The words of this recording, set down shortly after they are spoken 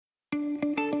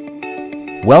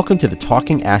Welcome to the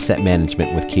Talking Asset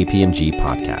Management with KPMG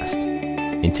podcast.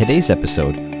 In today's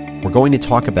episode, we're going to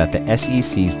talk about the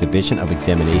SEC's Division of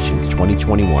Examinations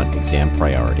 2021 exam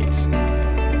priorities.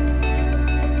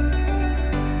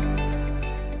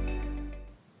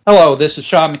 Hello, this is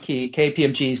Sean McKee,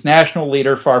 KPMG's National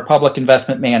Leader for our Public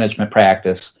Investment Management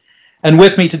practice. And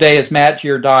with me today is Matt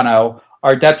Giordano,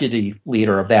 our Deputy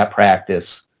Leader of that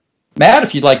practice. Matt,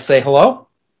 if you'd like to say hello.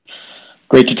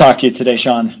 Great to talk to you today,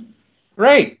 Sean.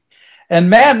 Great. And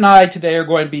Matt and I today are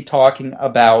going to be talking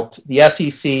about the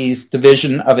SEC's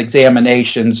Division of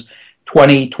Examinations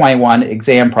 2021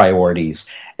 exam priorities.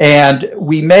 And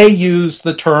we may use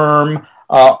the term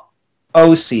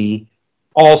OC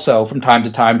also from time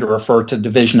to time to refer to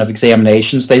Division of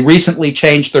Examinations. They recently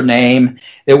changed their name.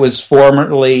 It was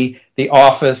formerly the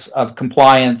Office of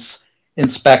Compliance,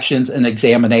 Inspections, and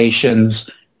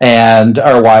Examinations, and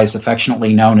otherwise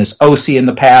affectionately known as OC in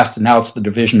the past, and now it's the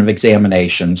Division of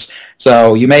Examinations.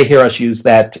 So you may hear us use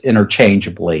that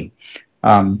interchangeably.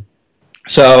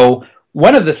 So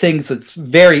one of the things that's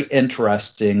very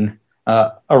interesting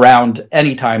around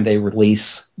any time they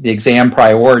release the exam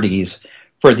priorities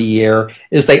for the year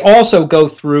is they also go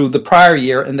through the prior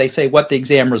year and they say what the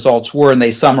exam results were and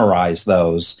they summarize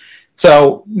those.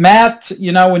 So Matt,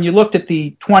 when you looked at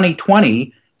the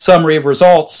 2020 summary of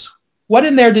results, what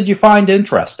in there did you find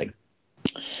interesting?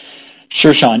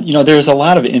 Sure, Sean. There's a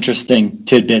lot of interesting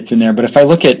tidbits in there, but if I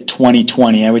look at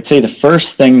 2020, I would say the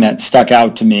first thing that stuck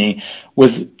out to me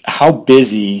was how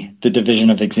busy the Division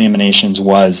of Examinations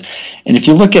was. And if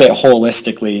you look at it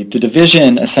holistically, the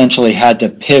division essentially had to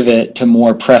pivot to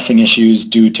more pressing issues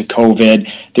due to COVID.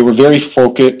 They were very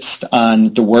focused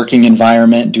on the working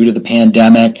environment due to the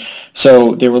pandemic.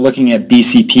 So they were looking at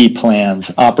BCP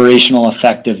plans, operational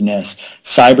effectiveness,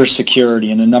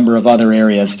 cybersecurity, and a number of other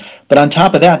areas. But on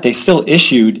top of that, they still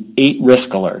issued 8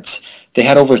 risk alerts. They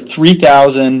had over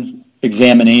 3,000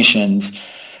 examinations.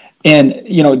 And,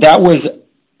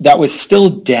 that was still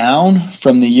down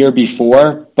from the year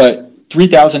before, but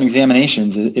 3,000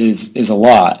 examinations is a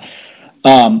lot.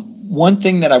 One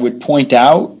thing that I would point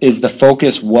out is the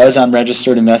focus was on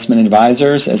registered investment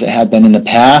advisors as it had been in the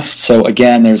past. So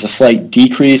again, there's a slight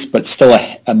decrease, but still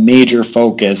a major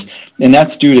focus, and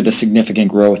that's due to the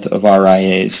significant growth of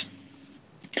RIAs.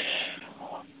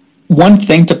 One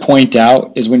thing to point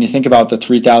out is when you think about the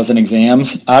 3,000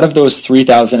 exams, out of those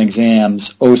 3,000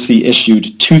 exams, OC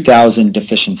issued 2,000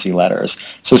 deficiency letters.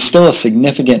 So still a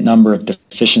significant number of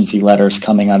deficiency letters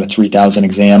coming out of 3,000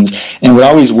 exams. And what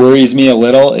always worries me a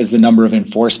little is the number of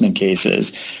enforcement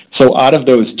cases. So out of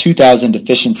those 2,000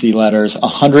 deficiency letters,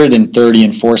 130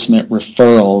 enforcement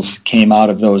referrals came out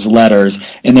of those letters,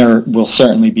 and there will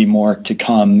certainly be more to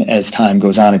come as time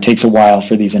goes on. It takes a while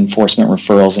for these enforcement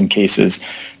referrals and cases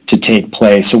to take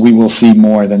place, so we will see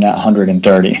more than that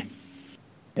 130.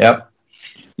 Yep.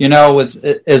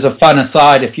 As a fun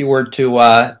aside, if you were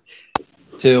to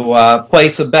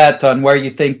place a bet on where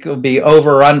you think it will be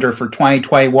over or under for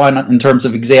 2021 in terms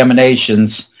of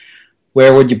examinations,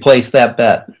 where would you place that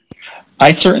bet?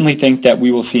 I certainly think that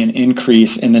we will see an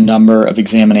increase in the number of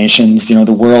examinations.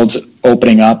 The world's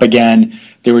opening up again.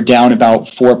 They were down about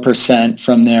 4%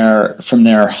 from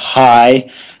their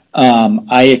high.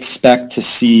 I expect to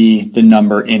see the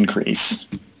number increase.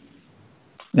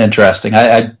 Interesting.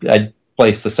 I'd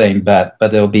place the same bet,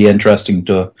 but it'll be interesting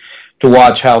to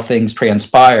watch how things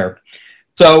transpire.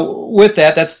 So with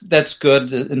that's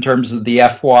good in terms of the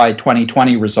FY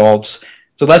 2020 results.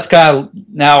 So let's kind of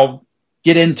now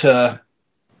get into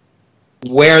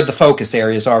where the focus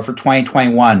areas are for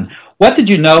 2021. What did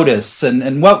you notice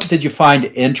and what did you find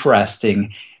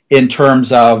interesting in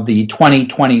terms of the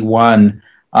 2021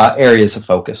 areas of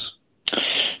focus?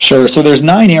 Sure. So there's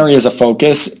 9 areas of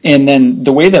focus. And then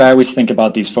the way that I always think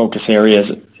about these focus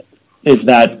areas is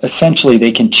that essentially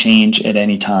they can change at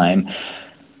any time.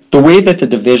 The way that the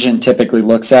division typically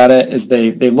looks at it is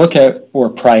they look at or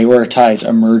prioritize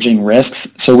emerging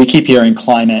risks. So we keep hearing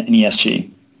climate and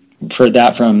ESG. We've heard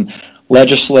that from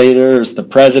legislators, the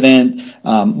president.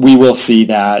 We will see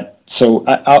that. So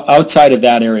outside of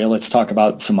that area, let's talk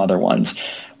about some other ones.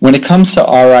 When it comes to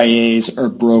RIAs or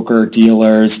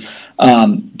broker-dealers,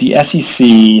 the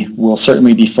SEC will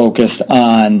certainly be focused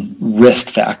on risk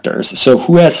factors. So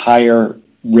who has higher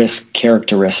risk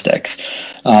characteristics?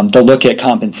 They'll look at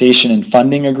compensation and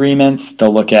funding agreements.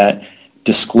 They'll look at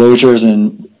disclosures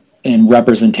and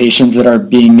representations that are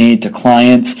being made to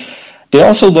clients. They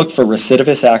also look for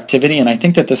recidivist activity, and I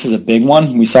think that this is a big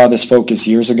one. We saw this focus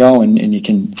years ago, and you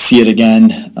can see it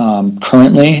again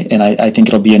currently, and I think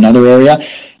it'll be another area.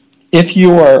 if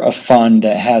you are a fund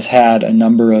that has had a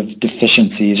number of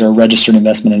deficiencies, or a registered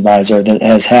investment advisor that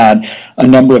has had a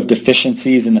number of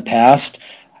deficiencies in the past,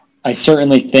 I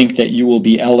certainly think that you will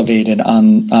be elevated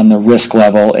on the risk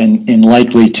level and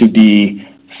likely to be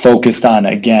focused on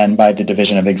again by the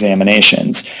Division of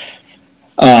Examinations.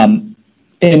 And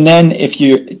then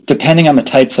depending on the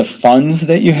types of funds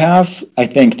that you have, I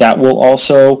think that will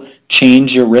also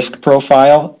change your risk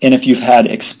profile. And if you've had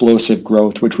explosive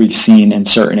growth, which we've seen in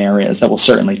certain areas, that will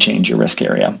certainly change your risk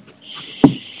area.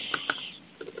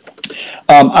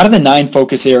 Out of the 9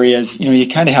 focus areas, you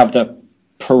kind of have the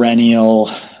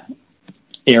perennial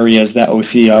areas that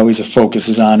OC always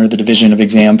focuses on, or the Division of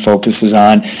Exam focuses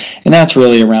on, and that's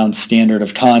really around standard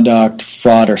of conduct,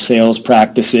 fraud or sales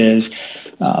practices,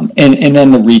 and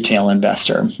then the retail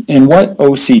investor. And what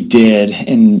OC did,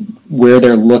 and where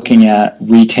they're looking at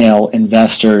retail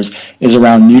investors, is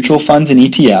around mutual funds and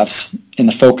ETFs, and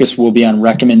the focus will be on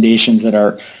recommendations that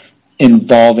are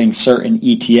involving certain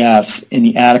ETFs and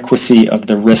the adequacy of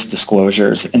the risk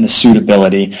disclosures and the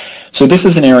suitability. So this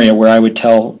is an area where I would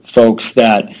tell folks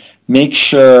that make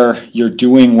sure you're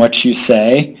doing what you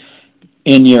say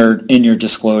in your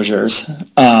disclosures.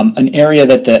 An area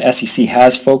that the SEC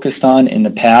has focused on in the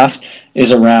past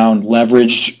is around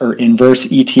leveraged or inverse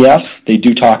ETFs. They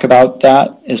do talk about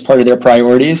that as part of their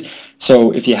priorities.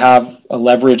 So if you have a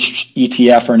leveraged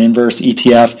ETF or an inverse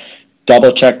ETF,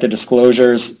 double check the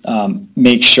disclosures,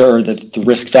 make sure that the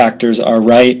risk factors are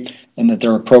right and that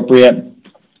they're appropriate,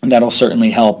 and that'll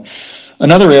certainly help.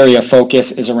 Another area of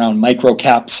focus is around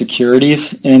microcap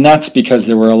securities, and that's because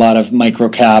there were a lot of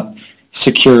microcap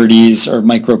securities or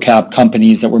microcap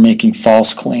companies that were making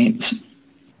false claims.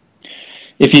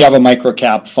 If you have a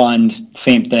microcap fund,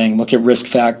 same thing, look at risk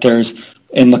factors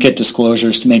and look at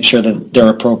disclosures to make sure that they're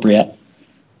appropriate.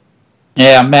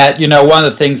 Yeah, Matt, one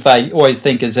of the things I always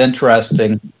think is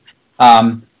interesting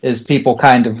is people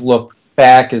kind of look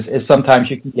back is sometimes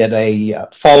you can get a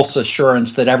false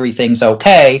assurance that everything's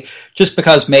okay just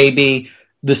because maybe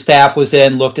the staff was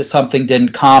in, looked at something,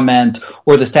 didn't comment,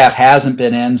 or the staff hasn't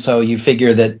been in, so you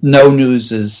figure that no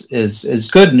news is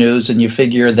good news, and you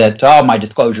figure that, my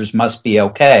disclosures must be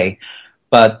okay.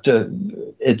 But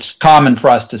it's common for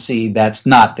us to see that's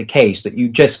not the case, that you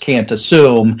just can't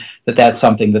assume that that's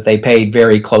something that they paid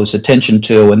very close attention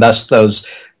to, and thus those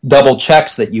double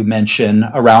checks that you mention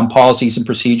around policies and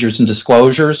procedures and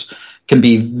disclosures can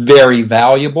be very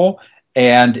valuable,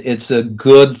 and it's a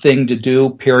good thing to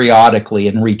do periodically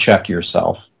and recheck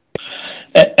yourself.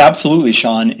 Absolutely,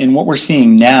 Sean. And what we're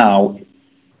seeing now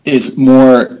is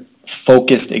more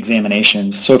focused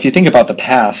examinations. So if you think about the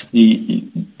past, the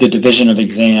Division of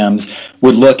Exams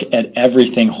would look at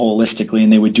everything holistically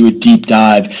and they would do a deep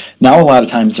dive. Now a lot of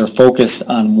times they're focused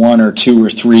on 1 or 2 or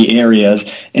 3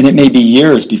 areas, and it may be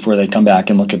years before they come back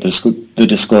and look at the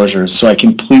disclosures. So I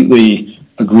completely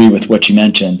agree with what you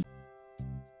mentioned.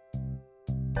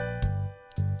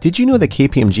 Did you know that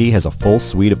KPMG has a full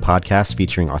suite of podcasts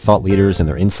featuring our thought leaders and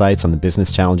their insights on the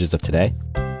business challenges of today?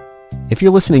 If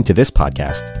you're listening to this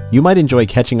podcast, you might enjoy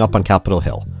Catching Up on Capitol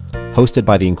Hill, hosted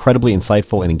by the incredibly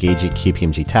insightful and engaging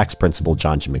KPMG tax principal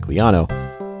John Gimigliano.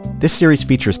 This series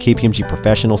features KPMG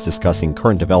professionals discussing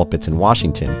current developments in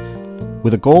Washington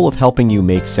with a goal of helping you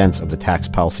make sense of the tax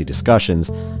policy discussions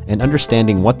and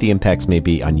understanding what the impacts may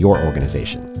be on your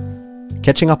organization.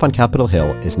 Catching Up on Capitol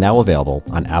Hill is now available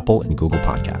on Apple and Google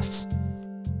Podcasts.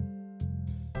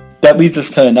 That leads us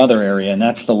to another area, and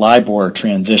that's the LIBOR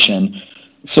transition.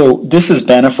 So this has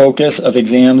been a focus of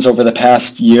exams over the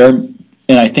past year,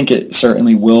 and I think it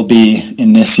certainly will be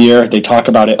in this year. They talk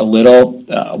about it a little.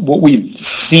 What we've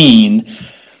seen,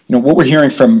 what we're hearing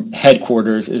from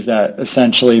headquarters is that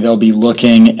essentially they'll be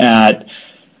looking at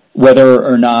whether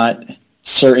or not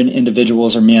certain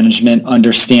individuals or management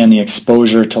understand the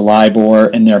exposure to LIBOR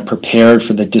and they're prepared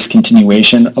for the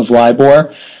discontinuation of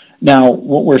LIBOR. Now,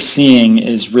 what we're seeing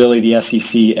is really the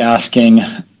SEC asking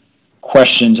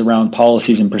questions around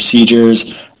policies and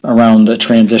procedures, around the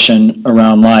transition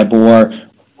around LIBOR,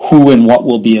 who and what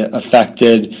will be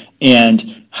affected,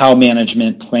 and how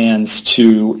management plans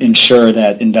to ensure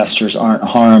that investors aren't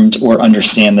harmed or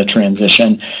understand the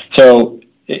transition. So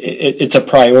it's a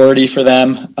priority for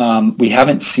them. We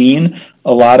haven't seen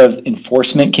a lot of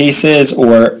enforcement cases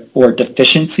or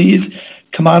deficiencies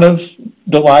come out of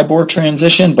the LIBOR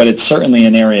transition, but it's certainly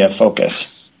an area of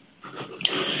focus.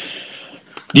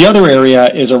 The other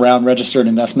area is around registered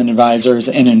investment advisors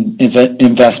and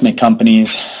investment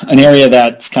companies. An area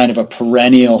that's kind of a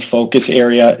perennial focus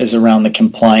area is around the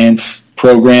compliance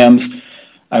programs.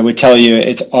 I would tell you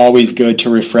it's always good to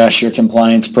refresh your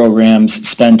compliance programs,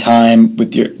 spend time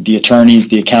with the attorneys,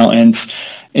 the accountants,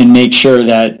 and make sure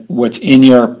that what's in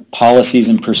your policies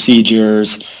and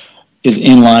procedures is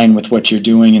in line with what you're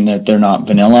doing and that they're not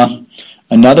vanilla.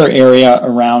 Another area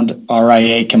around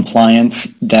RIA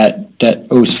compliance that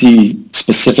OC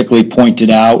specifically pointed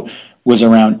out was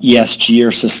around ESG or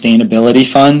sustainability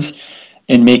funds,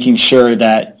 and making sure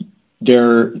that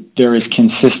there is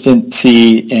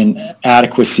consistency and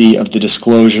adequacy of the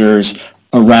disclosures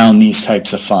around these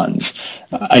types of funds.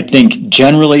 I think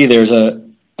generally there's a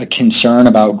concern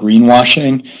about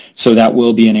greenwashing, so that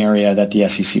will be an area that the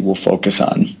SEC will focus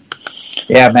on.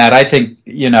 Yeah, Matt, I think,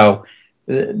 the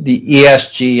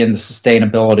ESG and the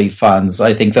sustainability funds,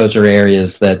 I think those are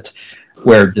areas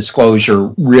where disclosure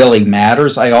really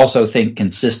matters. I also think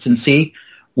consistency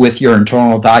with your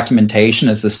internal documentation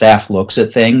as the staff looks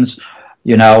at things.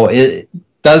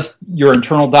 Does your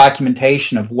internal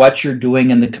documentation of what you're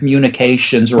doing and the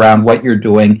communications around what you're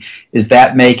doing, is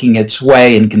that making its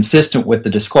way and consistent with the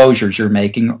disclosures you're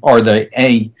making? Are there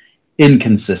any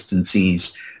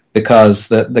inconsistencies? Because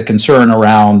the concern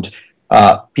around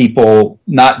people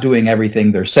not doing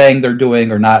everything they're saying they're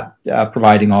doing, or not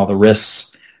providing all the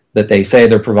risks that they say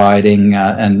they're providing,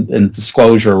 and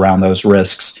disclosure around those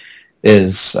risks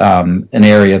is an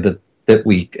area that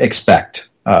we expect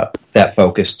that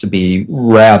focus to be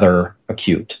rather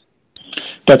acute.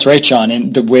 That's right, Sean.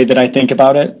 And the way that I think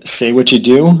about it, say what you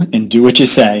do and do what you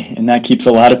say. And that keeps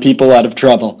a lot of people out of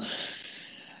trouble.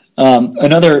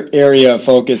 Another area of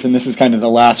focus, and this is kind of the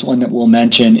last one that we'll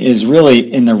mention, is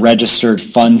really in the registered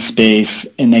fund space.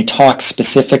 And they talk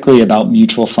specifically about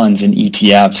mutual funds and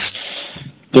ETFs.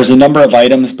 There's a number of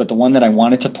items, but the one that I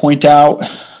wanted to point out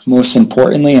most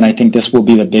importantly, and I think this will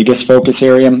be the biggest focus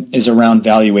area, is around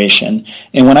valuation.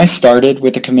 And when I started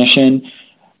with the commission,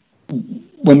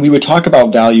 when we would talk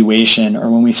about valuation, or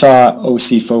when we saw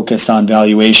OC focused on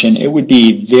valuation, it would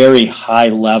be very high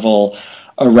level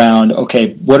around,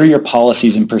 okay, what are your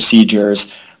policies and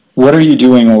procedures? What are you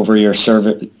doing over your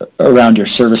around your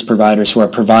service providers who are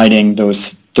providing those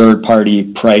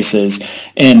third-party prices?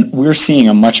 And we're seeing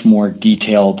a much more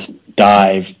detailed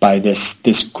dive by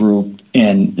this group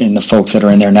and the folks that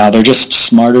are in there now. They're just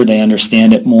smarter, they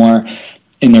understand it more,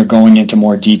 and they're going into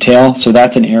more detail. So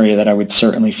that's an area that I would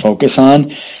certainly focus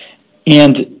on.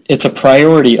 And it's a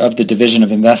priority of the Division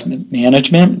of Investment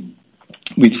Management.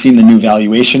 We've seen the new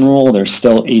valuation rule. There's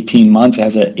still 18 months. It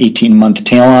has an 18-month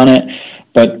tail on it.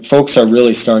 But folks are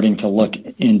really starting to look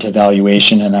into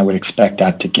valuation, and I would expect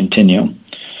that to continue.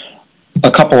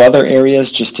 A couple other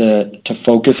areas just to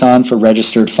focus on for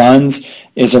registered funds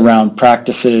is around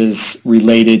practices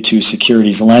related to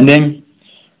securities lending,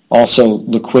 also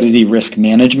liquidity risk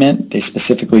management. They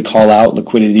specifically call out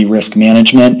liquidity risk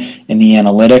management in the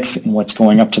analytics and what's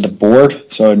going up to the board.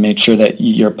 So I would make sure that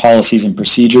your policies and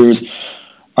procedures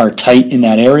are tight in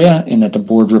that area and that the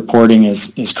board reporting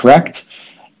is correct.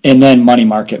 And then money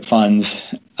market funds.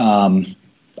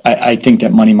 I think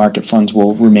that money market funds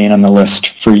will remain on the list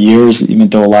for years, even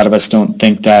though a lot of us don't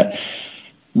think that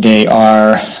they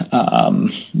are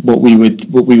what we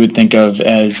would think of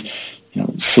as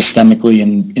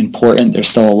systemically important. There's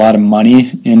still a lot of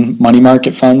money in money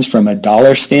market funds from a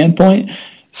dollar standpoint,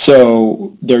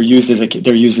 so they're used as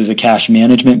a cash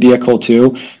management vehicle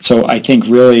too. So I think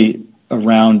really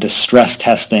around the stress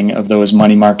testing of those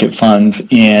money market funds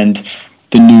and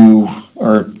the new,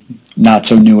 or not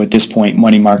so new at this point,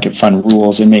 money market fund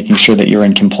rules, and making sure that you're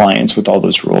in compliance with all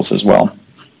those rules as well.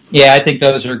 Yeah, I think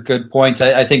those are good points.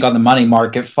 I think on the money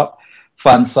market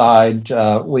fund side,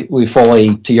 we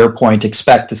fully, to your point,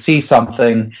 expect to see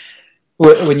something.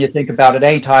 When you think about it,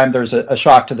 anytime there's a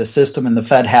shock to the system and the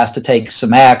Fed has to take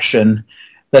some action,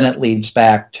 then it leads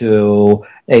back to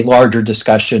a larger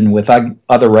discussion with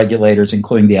other regulators,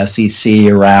 including the SEC,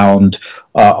 around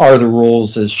are the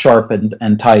rules as sharp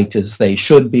and tight as they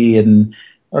should be, and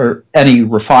or any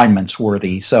refinements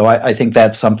worthy. So I think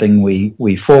that's something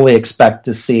we fully expect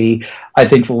to see. I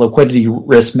think the liquidity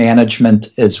risk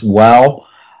management as well.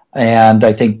 And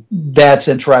I think that's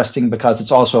interesting because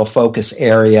it's also a focus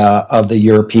area of the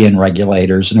European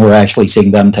regulators, and we're actually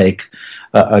seeing them take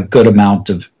a good amount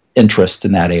of interest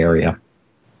in that area.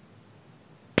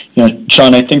 Yeah,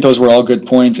 Sean, I think those were all good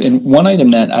points. And one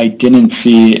item that I didn't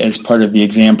see as part of the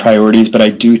exam priorities, but I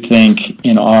do think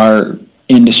in our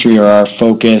industry or our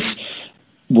focus,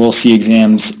 we'll see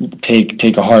exams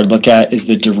take a hard look at, is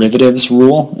the derivatives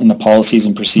rule and the policies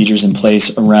and procedures in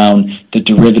place around the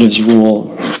derivatives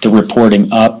rule, the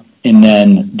reporting up, and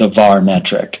then the VAR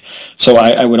metric. So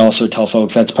I would also tell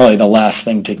folks that's probably the last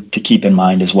thing to keep in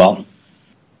mind as well.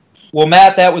 Well,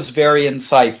 Matt, that was very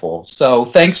insightful. So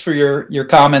thanks for your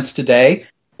comments today.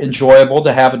 Enjoyable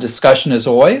to have a discussion as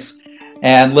always.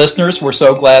 And listeners, we're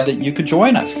so glad that you could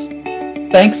join us.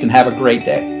 Thanks and have a great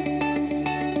day.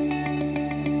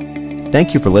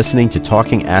 Thank you for listening to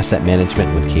Talking Asset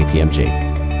Management with KPMG.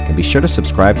 And be sure to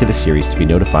subscribe to the series to be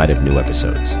notified of new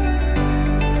episodes.